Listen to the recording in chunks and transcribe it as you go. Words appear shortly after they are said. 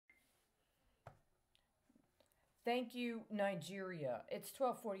Thank you, Nigeria. It's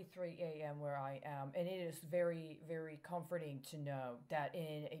 12:43 a.m. where I am, and it is very, very comforting to know that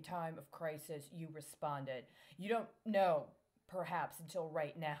in a time of crisis you responded. You don't know, perhaps until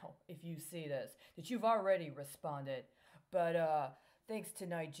right now, if you see this, that you've already responded. But thanks to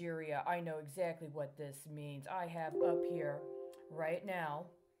Nigeria, I know exactly what this means. I have up here right now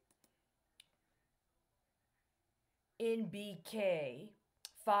in BK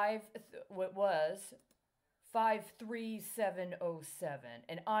what was 53707,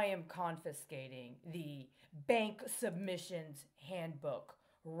 and I am confiscating the bank submissions handbook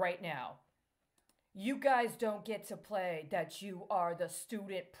right now. You guys don't get to play that you are the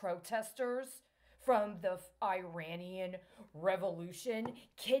student protesters from the Iranian Revolution,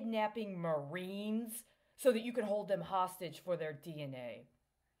 kidnapping Marines so that you can hold them hostage for their DNA.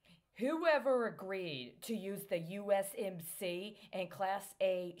 Whoever agreed to use the USMC and Class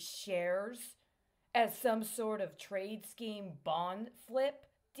A shares as some sort of trade scheme bond flip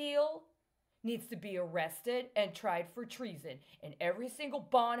deal needs to be arrested and tried for treason. And every single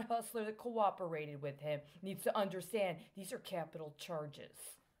bond hustler that cooperated with him needs to understand these are capital charges.